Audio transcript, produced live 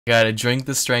Gotta drink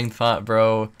the strength pot,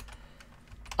 bro.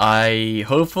 I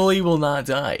hopefully will not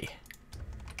die.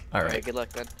 Alright. Good luck,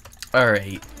 then.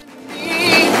 Alright.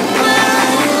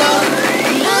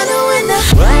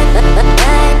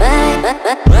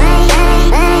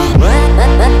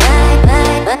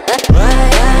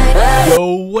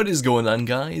 Yo, what is going on,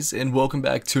 guys? And welcome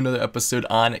back to another episode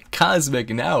on Cosmic.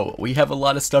 Now, we have a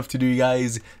lot of stuff to do,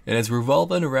 guys, and it's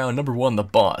revolving around, number one, the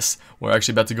boss. We're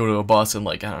actually about to go to a boss in,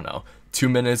 like, I don't know, 2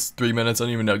 minutes, 3 minutes, I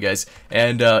don't even know, guys.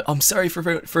 And I'm sorry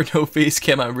for no face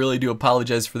cam. I really do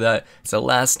apologize for that. It's the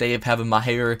last day of having my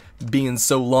hair being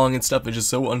so long and stuff. It's just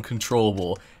so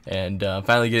uncontrollable. And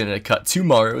finally getting a cut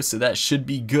tomorrow, so that should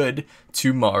be good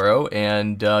tomorrow.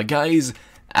 And guys,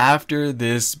 after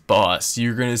this boss,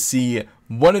 you're gonna see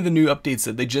one of the new updates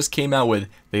that they just came out with.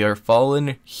 They are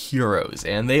Fallen Heroes,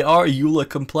 and they are EULA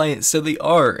compliant, so they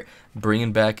are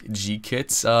bringing back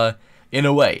G-Kits in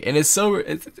a way, and it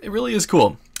really is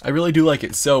cool. I really do like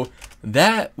it. So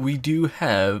that we do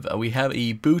have, we have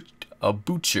a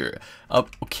butcher.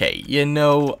 Okay, you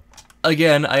know,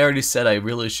 again, I already said I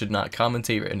really should not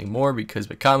commentate anymore because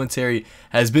my commentary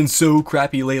has been so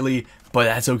crappy lately, but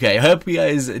that's okay. I hope you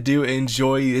guys do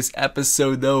enjoy this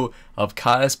episode, though, of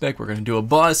Cosmic. We're going to do a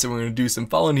boss, and we're going to do some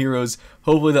Fallen Heroes.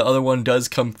 Hopefully the other one does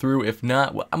come through. If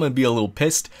not, well, I'm going to be a little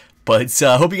pissed, but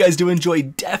hope you guys do enjoy.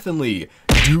 Definitely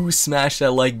do smash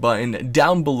that like button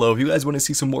down below if you guys want to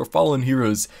see some more Fallen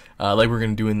Heroes like we're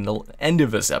going to do in the end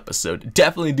of this episode.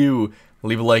 Definitely do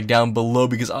leave a like down below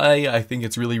because I think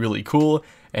it's really cool,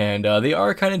 and they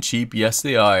are kind of cheap. Yes,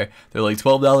 they are. They're like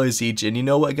 $12 each, and you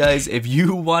know what, guys, if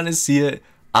you want to see it,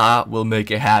 I will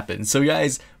make it happen. So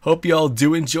guys, hope y'all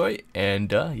do enjoy,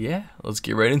 and yeah, let's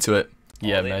get right into it.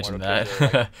 Yeah, imagine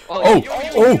that.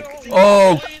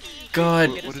 Oh god.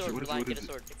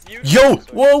 Yo,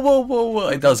 whoa,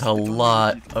 it does a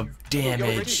lot of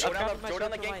damage.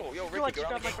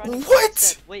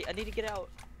 What? Wait, I need to get out.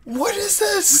 What is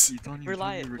this?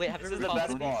 Reliant. Wait, have This is the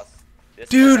best boss.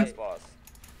 Dude.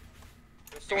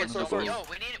 Sword. Yo,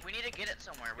 we need to get it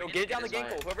somewhere. Yo, get it down the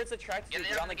gankle. Whoever's attracted to it,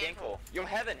 get on the gankle. Yo,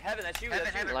 Heaven, that's you.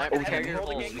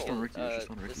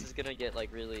 This is gonna get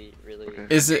like really.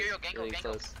 Is it? Really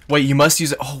close. Wait, you must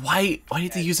use it. Oh, why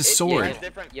did they use a sword?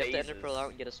 You have to enter pearl out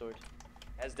and get a sword.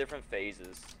 Has different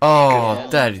phases. Oh,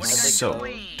 that is so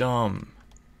dumb.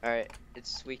 Alright,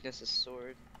 its weakness is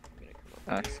sword. I'm gonna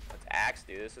come up here. It's axe,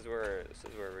 dude. This is where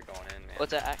we're going in, man.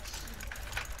 What's that axe?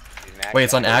 Dude, Wait,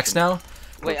 it's on axe now?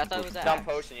 Wait, I thought it was it's that. on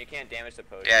potion. You can't damage the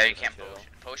potion. Yeah, you can't potion.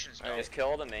 Potions don't. Just kill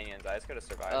all the minions. I just gotta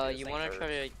survive. You wanna try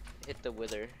to hit the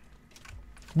wither?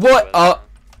 What?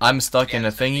 I'm stuck in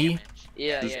a thingy.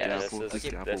 Yeah. This is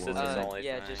his only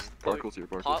thing. Just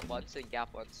Barkles pop once and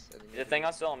gap once. And the thing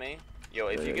I'll tell me, yo,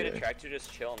 if you get attracted,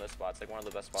 just chill in this spot. It's like one of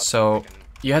the best spots. So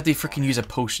you have to freaking use a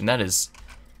potion. That is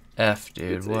F,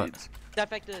 dude. What? That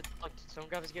affected. Someone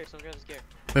grab his gear.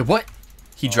 Wait, what?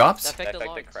 He drops? That affected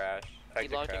the crash. He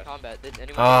logged in combat. Did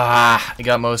anyone? Ah, I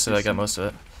got most of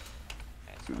it.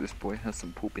 Dude, this boy has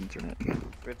some poop internet.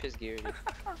 Rip his gear, dude.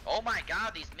 Oh my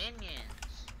god, these minions.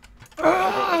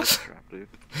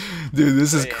 Dude,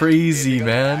 this is crazy,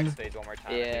 man.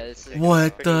 Yeah, this is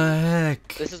What the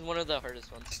heck? This is one of the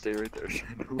hardest ones. Stay right there.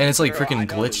 And it's like freaking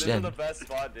glitched in.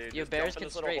 Yo, bears can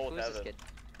spray. Who's this kid?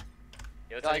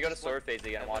 Yo, it's gonna go to sword phase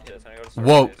again. Watch it.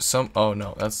 Whoa, oh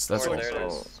no, that's Swords.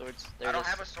 I don't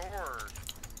have a sword.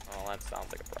 Oh, that sounds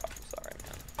like a problem. Sorry,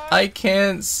 man. I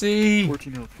can't see.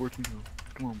 14 health.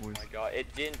 Come on, boys. Oh my god,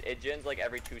 it gens like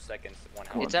every 2 seconds. 1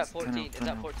 health. It's at 14. It's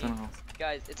at 14.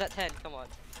 Guys, it's at 10. Come on.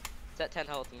 It's at 10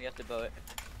 health, and we have to bow it.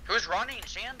 Who's running?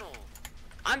 Sandal.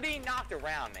 I'm being knocked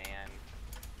around, man.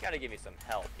 You gotta give me some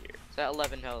help here. It's at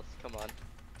 11 health. Come on.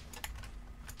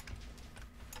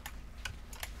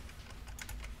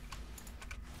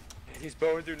 He's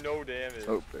bowing through no damage.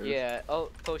 Oh, bears. Yeah. Oh,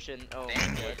 potion. Oh.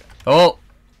 Oh,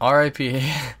 R.I.P.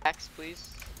 Axe, please.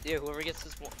 Yeah. Whoever gets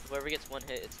one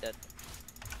hit, it's dead.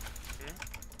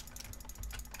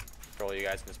 Troll, you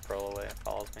guys miss Pearl away. It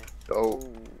follows me. Oh.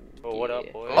 Oh, what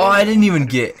up, boy? Oh, I didn't even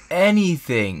get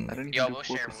anything. Yo, we'll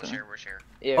share.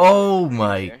 Yeah, Oh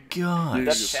my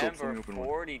god. September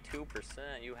 42%.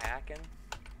 You hacking?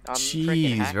 I'm Jeez,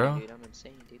 freaking hacking, bro. dude. I'm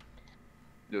insane, dude.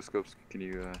 Yo, Scopes, can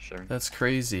you share? That's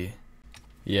crazy.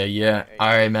 Yeah.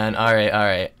 Alright, man.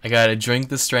 Alright. I gotta drink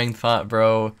the strength pot,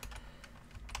 bro.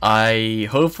 I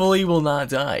hopefully will not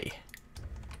die.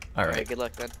 Alright. Good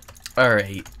luck, then.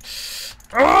 Alright.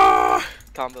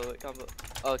 Combo it.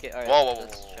 Okay, alright. Whoa.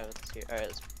 Let's try this here. Alright,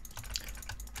 let's.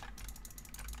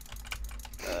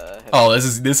 Oh,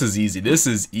 this is easy. This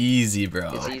is easy,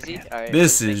 bro. It's easy? Alright.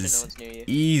 This make sure is no one's near you.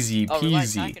 easy Oh,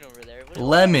 peasy. over there.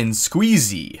 Lemon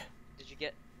squeezy. Did you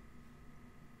get?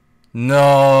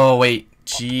 No, wait.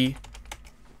 G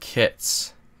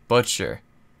kits. Butcher.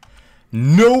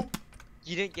 Nope.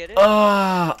 You didn't get it?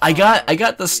 I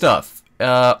got the stuff.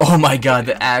 Oh my god,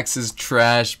 the axe is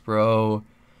trash, bro.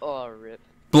 Oh, rip.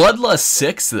 Bloodlust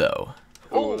 6 though.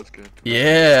 Oh, that's good.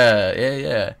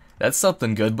 Yeah. That's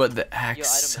something good, but the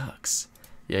axe Yo, item sucks.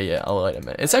 Yeah, I'll item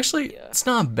it. It's actually, it's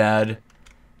not bad.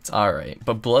 It's alright,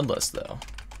 but Bloodlust though.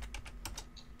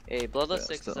 Hey, Bloodlust Yeah,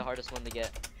 6 is still. the hardest one to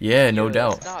get. Yeah, no Yo,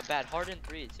 doubt. It's not bad. Hardened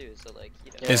 3 too, so like,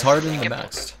 you know. Is Harden You the get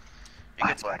best? You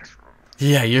get flex.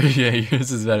 Yeah,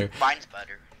 yours is better. Mine's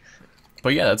better.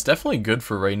 But yeah, that's definitely good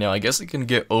for right now. I guess I can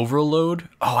get Overload.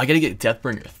 Oh, I gotta get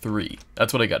Deathbringer 3.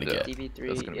 That's what I gotta Yeah. get. That's gonna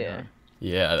DB3, be yeah. hard.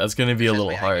 Yeah, that's gonna be a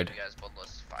little hard. You guys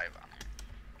Bloodlust 5 on it.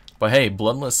 But hey,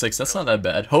 Bloodlust 6, that's not that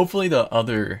bad. Hopefully the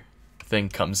other thing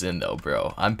comes in though,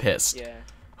 bro. I'm pissed. Yeah.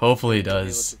 Hopefully it You'll be able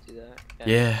does. to do that.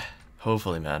 Yeah,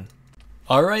 hopefully, man.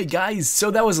 Alright, guys, so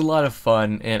that was a lot of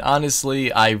fun, and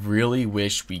honestly, I really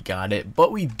wish we got it,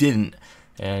 but we didn't.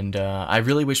 And I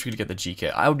really wish we could get the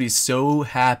G-Kit. I would be so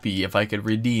happy if I could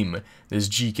redeem this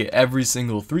G-Kit every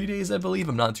single 3 days, I believe.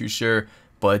 I'm not too sure.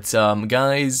 But,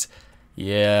 guys,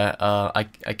 yeah,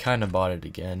 I kind of bought it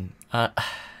again.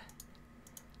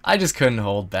 I just couldn't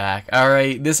hold back.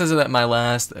 Alright, this isn't my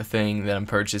last thing that I'm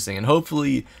purchasing, and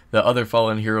hopefully the other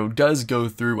Fallen Hero does go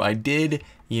through. I did,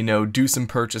 you know, do some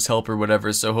purchase help or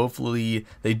whatever, so hopefully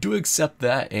they do accept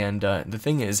that. And the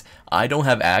thing is, I don't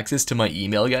have access to my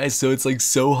email, guys, so it's like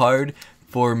so hard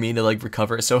for me to like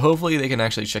recover. So hopefully they can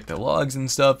actually check the logs and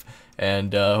stuff,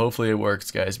 and hopefully it works,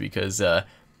 guys, because I'm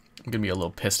gonna be a little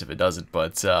pissed if it doesn't.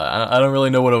 But I don't really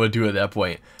know what I would do at that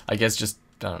point. I guess just,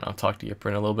 I don't know, talk to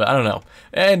Yiprin a little bit. I don't know.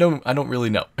 I don't really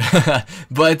know.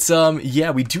 But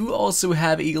yeah, we do also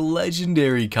have a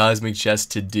legendary cosmic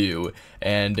chest to do,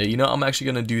 and you know, I'm actually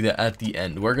gonna do that at the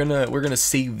end. We're gonna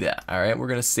save that. All right, we're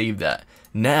gonna save that.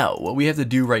 Now, what we have to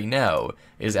do right now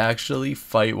is actually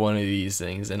fight one of these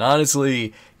things, and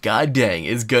honestly, god dang,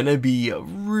 it's gonna be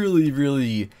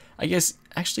really, I guess,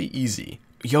 actually easy.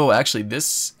 Yo, actually,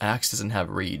 this axe doesn't have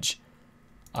rage.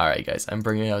 Alright guys, I'm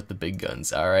bringing out the big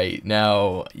guns. Alright,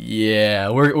 now, yeah,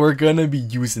 we're gonna be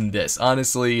using this.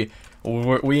 Honestly,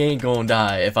 we ain't gonna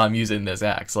die if I'm using this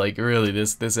axe. Like, really,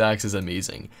 this axe is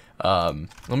amazing. Let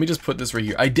me just put this right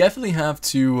here. I definitely have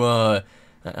to,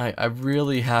 I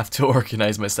really have to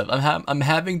organize my stuff. I'm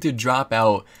having to drop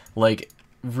out, like,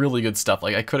 really good stuff.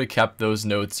 Like, I could have kept those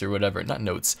notes or whatever. Not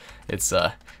notes. It's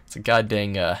a god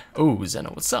dang, oh,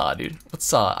 Zeno, what's up, dude?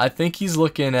 What's up? I think he's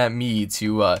looking at me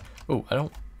to, oh, I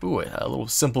don't, ooh, a little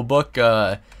simple book,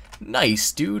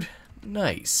 nice, dude,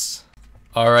 nice.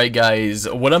 Alright, guys,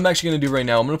 what I'm actually gonna do right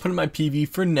now, I'm gonna put in my PV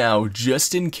for now,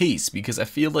 just in case, because I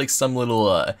feel like some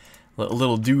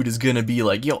little dude is gonna be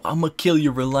like, yo, I'm gonna kill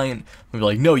you, Reliant. I'm gonna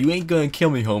be like, no, you ain't gonna kill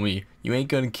me, homie, you ain't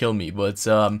gonna kill me. But,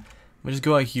 I'm gonna just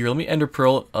go out here, let me Ender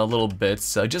Pearl a little bit,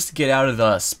 just to get out of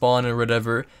the spawn or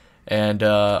whatever. And,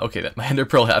 okay, my Ender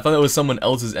Pearl, I thought that was someone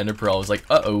else's Ender Pearl. I was like,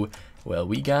 uh-oh, well,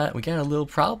 we got a little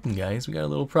problem, guys. We got a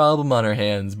little problem on our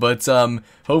hands. But,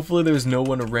 hopefully there's no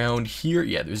one around here.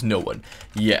 Yeah, there's no one.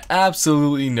 Yeah,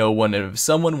 absolutely no one. And if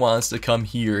someone wants to come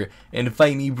here and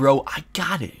fight me, bro, I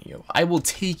got it. Yo, I will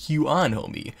take you on,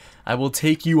 homie. I will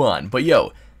take you on. But,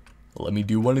 yo, let me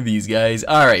do one of these, guys.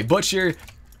 Alright, Butcher,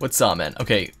 what's up, man?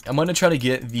 Okay, I'm gonna try to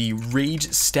get the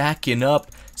rage stacking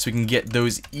up so we can get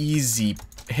those easy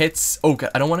hits. Oh,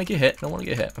 God, I don't want to get hit. I don't want to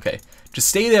get hit. Okay, just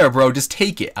stay there, bro. Just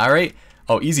take it, alright?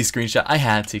 Oh, easy screenshot. I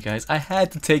had to, guys. I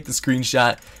had to take the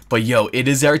screenshot. But, yo, it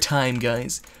is our time,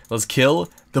 guys. Let's kill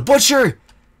the Butcher!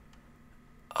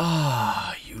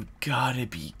 Ah, oh, you gotta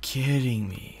be kidding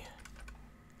me.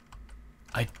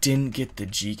 I didn't get the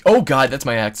G. Oh, God, that's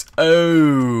my axe.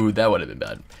 Oh, that would have been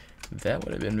bad. That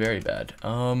would have been very bad.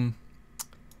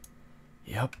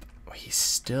 Yep. We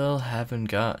still haven't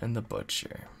gotten the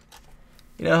Butcher.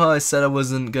 You know how I said I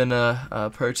wasn't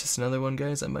gonna purchase another one,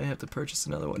 guys? I might have to purchase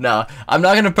another one. Nah, I'm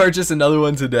not gonna purchase another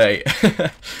one today.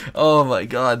 Oh my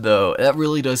god, though. That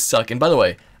really does suck. And by the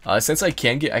way, since I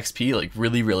can get XP like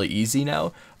really easy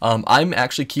now, I'm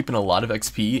actually keeping a lot of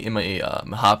XP in my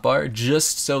hotbar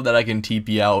just so that I can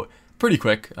TP out pretty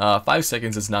quick. 5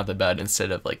 seconds is not that bad instead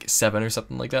of like 7 or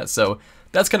something like that. So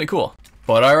that's kind of cool.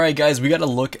 But alright guys, we gotta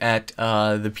look at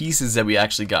the pieces that we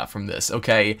actually got from this,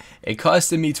 okay? It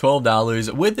costed me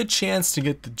 $12 with a chance to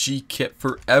get the G-Kit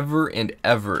forever and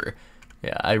ever.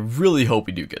 Yeah, I really hope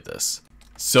we do get this.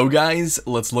 So guys,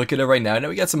 let's look at it right now. Now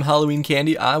we got some Halloween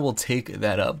candy. I will take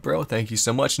that up, bro. Thank you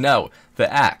so much. Now,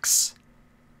 the axe.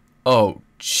 Oh,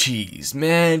 jeez,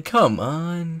 man, come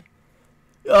on.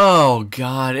 Oh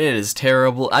god, it is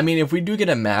terrible. I mean, if we do get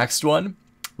a maxed one,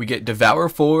 We get Devour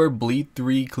 4, Bleed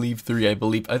 3, Cleave 3, I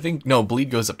believe. I think, no, Bleed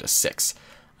goes up to 6.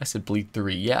 I said Bleed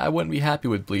 3. Yeah, I wouldn't be happy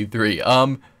with Bleed 3.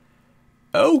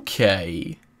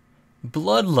 Okay.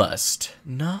 Bloodlust.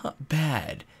 Not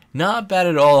bad. Not bad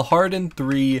at all. Harden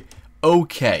 3.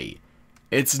 Okay.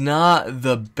 It's not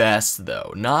the best,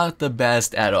 though. Not the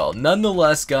best at all.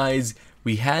 Nonetheless, guys,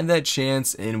 we had that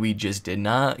chance, and we just did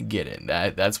not get it.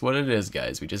 That's what it is,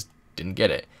 guys. We just didn't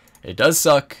get it. It does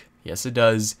suck. Yes, it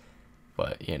does.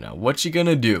 But, you know, what you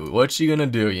gonna do? What you gonna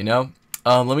do, you know?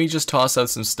 Let me just toss out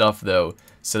some stuff, though,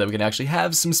 so that we can actually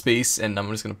have some space, and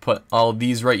I'm just gonna put all of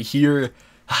these right here.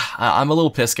 I'm a little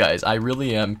pissed, guys. I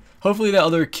really am. Hopefully that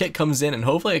other kit comes in, and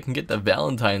hopefully I can get the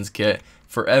Valentine's kit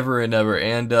forever and ever.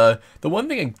 And the one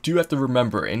thing I do have to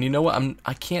remember, and you know what,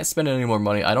 I can't spend any more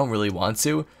money. I don't really want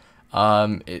to.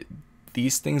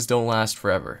 These things don't last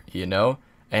forever, you know.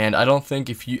 And I don't think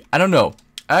I don't know.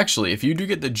 Actually, if you do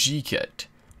get the G kit,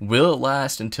 will it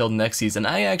last until next season?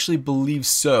 I actually believe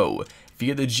so. If you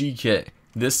get the G kit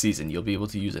this season, you'll be able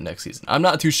to use it next season. I'm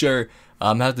not too sure.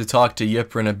 I'm gonna have to talk to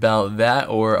Yiprin about that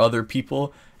or other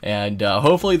people. And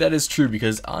hopefully that is true,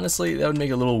 because honestly, that would make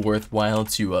it a little worthwhile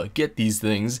to get these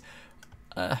things.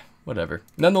 Whatever.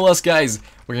 Nonetheless, guys,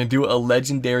 we're gonna do a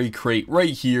legendary crate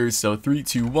right here. So 3,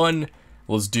 2, 1.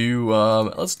 Let's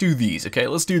do these. Okay,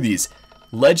 let's do these.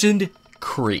 Legend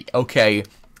crate. Okay,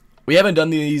 we haven't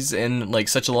done these in like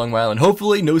such a long while, and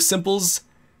hopefully no simples.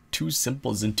 2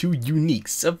 simples and 2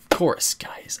 uniques, of course,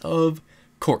 guys. Of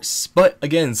course. But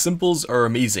again, simples are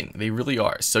amazing. They really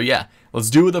are. So yeah. Let's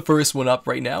do the first one up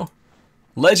right now.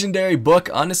 Legendary book,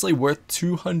 honestly worth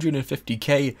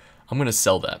 250k. I'm gonna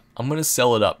sell that. I'm gonna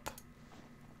sell it up.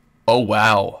 Oh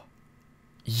wow.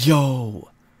 Yo.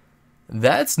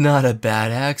 That's not a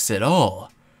bad axe at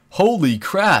all. Holy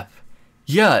crap.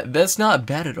 Yeah, that's not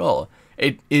bad at all.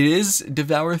 It is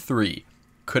Devour 3.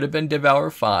 Could have been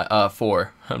Devour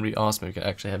 4. That'd be awesome if we could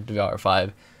actually have Devour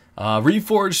 5.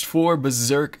 Reforged 4,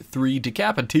 Berserk 3,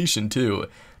 Decapitation 2.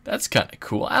 That's kind of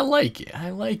cool. I like it. I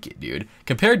like it, dude.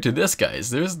 Compared to this, guys,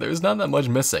 there's not that much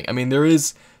missing. I mean, there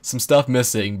is some stuff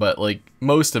missing, but like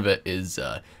most of it is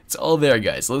it's all there,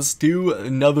 guys. Let's do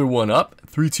another one up.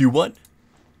 3, 2, 1.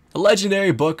 A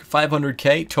legendary book,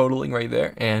 500k totaling right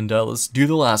there, and let's do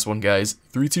the last one, guys.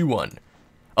 3, 2, 1.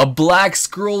 A black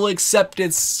scroll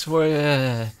acceptance for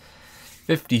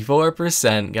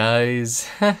 54%, guys.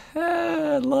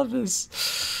 I love this.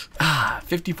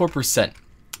 54%.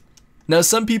 Now,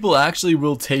 some people actually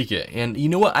will take it, and you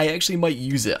know what? I actually might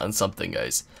use it on something,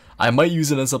 guys. I might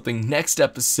use it on something next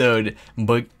episode,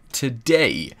 but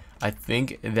today, I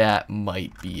think that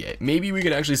might be it. Maybe we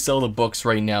could actually sell the books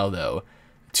right now, though.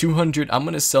 200, I'm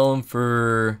going to sell them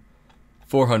for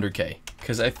 400k,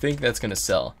 because I think that's going to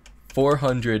sell.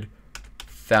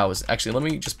 400,000. Actually, let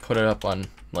me just put it up on,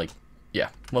 like, yeah.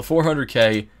 Well,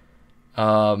 400k,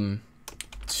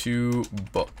 2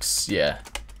 books, yeah.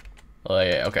 Oh,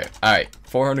 yeah, okay. Alright.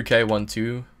 400k, 1,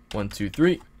 2, 1, 2,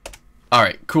 3.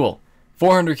 Alright, cool.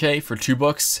 400k for 2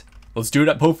 books. Let's do it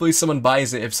up. Hopefully someone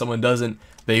buys it. If someone doesn't,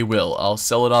 they will. I'll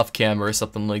sell it off camera or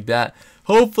something like that.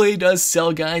 Hopefully it does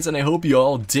sell, guys, and I hope you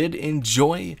all did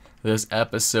enjoy this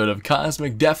episode of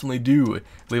Cosmic. Definitely do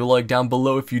leave a like down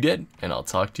below if you did, and I'll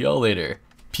talk to y'all later.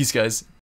 Peace, guys.